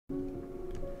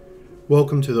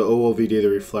Welcome to the OLV Daily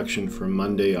Reflection for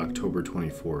Monday, October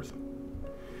 24th.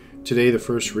 Today, the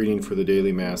first reading for the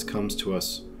Daily Mass comes to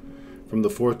us from the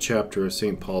 4th chapter of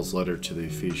St. Paul's letter to the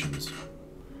Ephesians.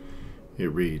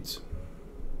 It reads,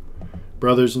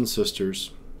 "Brothers and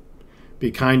sisters, be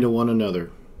kind to one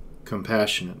another,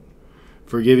 compassionate,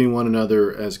 forgiving one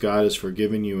another as God has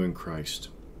forgiven you in Christ.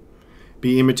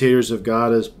 Be imitators of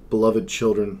God as beloved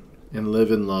children, and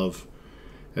live in love,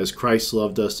 as Christ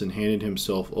loved us and handed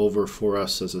himself over for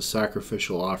us as a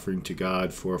sacrificial offering to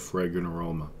God for a fragrant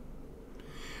aroma.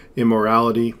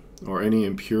 Immorality or any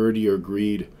impurity or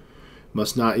greed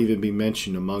must not even be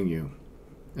mentioned among you,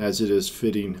 as it is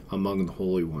fitting among the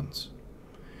holy ones.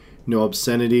 No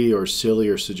obscenity or silly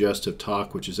or suggestive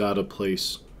talk which is out of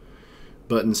place,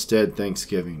 but instead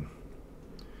thanksgiving.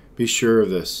 Be sure of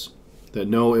this, that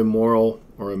no immoral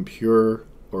or impure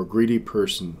or greedy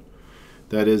person,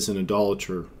 that is, an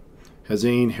idolater, has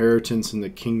any inheritance in the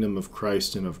kingdom of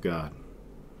Christ and of God.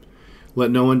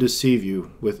 Let no one deceive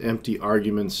you with empty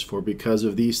arguments, for because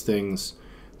of these things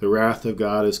the wrath of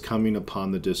God is coming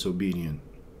upon the disobedient.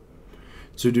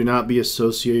 So do not be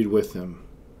associated with them,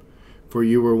 for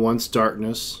you were once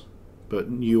darkness, but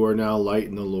you are now light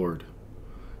in the Lord.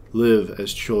 Live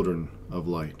as children of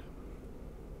light."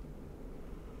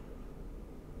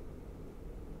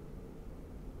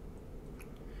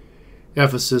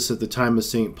 Ephesus, at the time of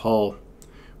St. Paul,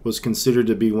 was considered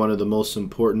to be one of the most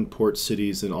important port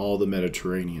cities in all the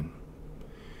Mediterranean.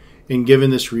 And given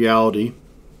this reality,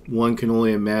 one can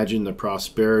only imagine the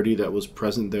prosperity that was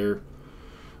present there,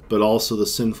 but also the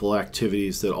sinful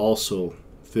activities that also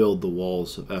filled the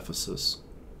walls of Ephesus.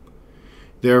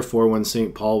 Therefore, when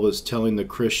St. Paul was telling the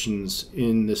Christians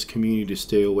in this community to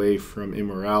stay away from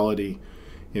immorality,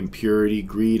 impurity,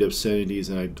 greed, obscenities,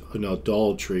 and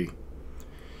idolatry,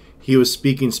 he was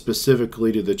speaking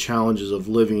specifically to the challenges of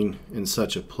living in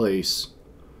such a place.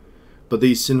 But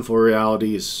these sinful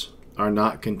realities are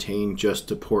not contained just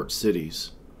to port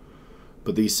cities,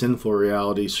 but these sinful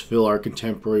realities fill our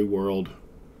contemporary world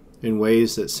in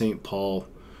ways that St. Paul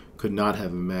could not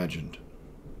have imagined.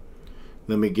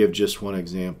 Let me give just one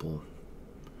example.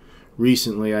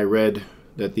 Recently, I read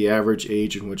that the average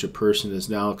age in which a person is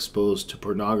now exposed to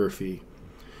pornography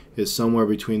is somewhere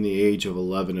between the age of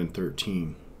 11 and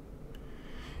 13.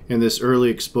 And this early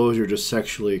exposure to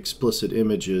sexually explicit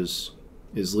images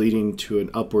is leading to an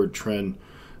upward trend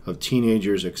of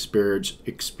teenagers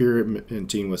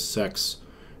experimenting with sex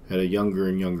at a younger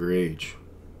and younger age.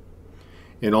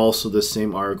 And also, this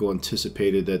same article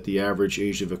anticipated that the average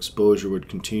age of exposure would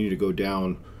continue to go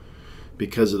down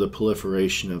because of the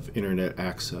proliferation of internet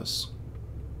access.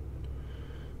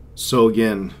 So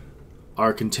again,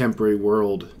 our contemporary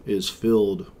world is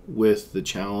filled with the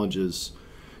challenges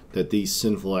that these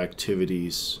sinful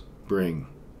activities bring.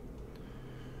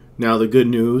 Now, the good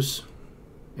news,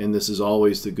 and this is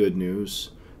always the good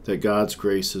news, that God's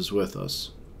grace is with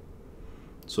us.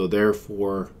 So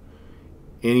therefore,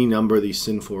 any number of these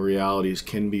sinful realities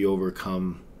can be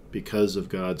overcome because of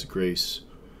God's grace,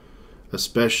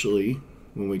 especially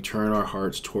when we turn our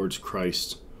hearts towards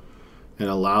Christ and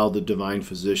allow the divine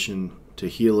physician to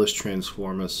heal us,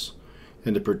 transform us,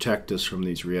 and to protect us from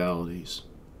these realities.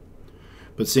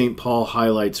 But St. Paul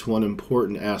highlights one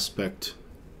important aspect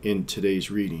in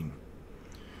today's reading,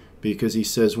 because he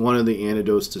says one of the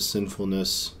antidotes to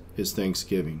sinfulness is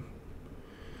thanksgiving.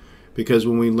 Because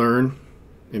when we learn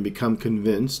and become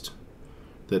convinced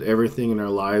that everything in our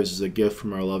lives is a gift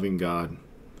from our loving God,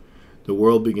 the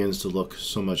world begins to look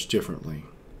so much differently.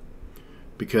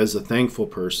 Because a thankful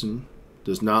person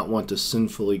does not want to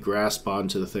sinfully grasp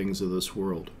onto the things of this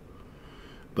world,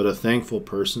 but a thankful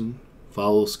person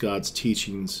follows God's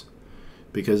teachings,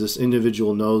 because this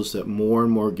individual knows that more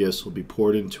and more gifts will be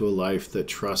poured into a life that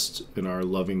trusts in our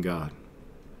loving God.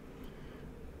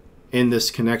 In this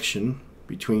connection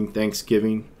between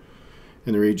thanksgiving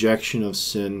and the rejection of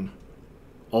sin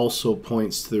also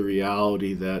points to the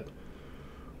reality that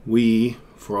we,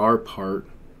 for our part,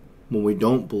 when we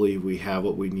don't believe we have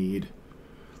what we need,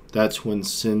 that's when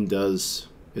sin does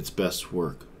its best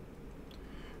work.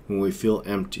 When we feel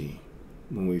empty,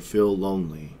 when we feel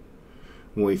lonely,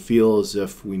 when we feel as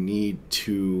if we need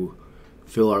to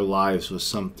fill our lives with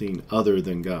something other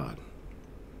than God.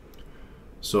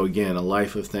 So again, a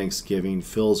life of thanksgiving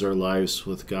fills our lives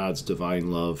with God's divine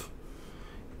love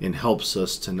and helps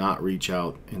us to not reach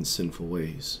out in sinful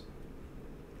ways.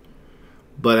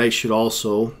 But I should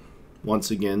also once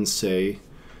again say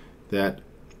that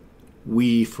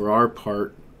we, for our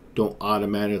part, don't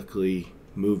automatically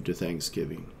move to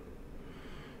thanksgiving.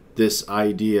 This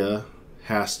idea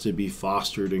has to be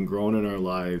fostered and grown in our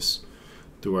lives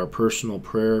through our personal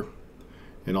prayer,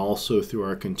 and also through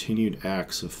our continued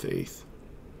acts of faith.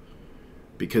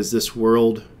 Because this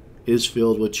world is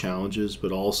filled with challenges,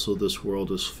 but also this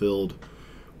world is filled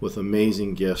with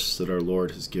amazing gifts that our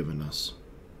Lord has given us.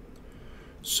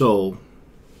 So,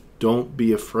 don't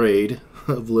be afraid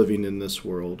of living in this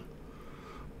world,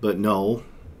 but know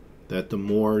that the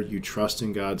more you trust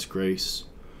in God's grace,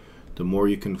 the more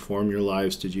you conform your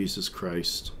lives to Jesus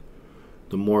Christ,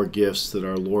 the more gifts that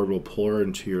our Lord will pour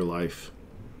into your life.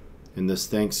 And this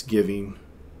thanksgiving,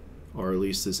 or at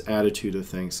least this attitude of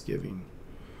thanksgiving,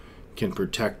 can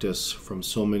protect us from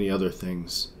so many other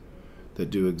things that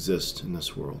do exist in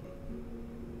this world.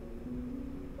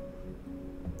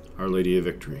 Our Lady of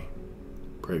Victory,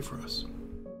 pray for us.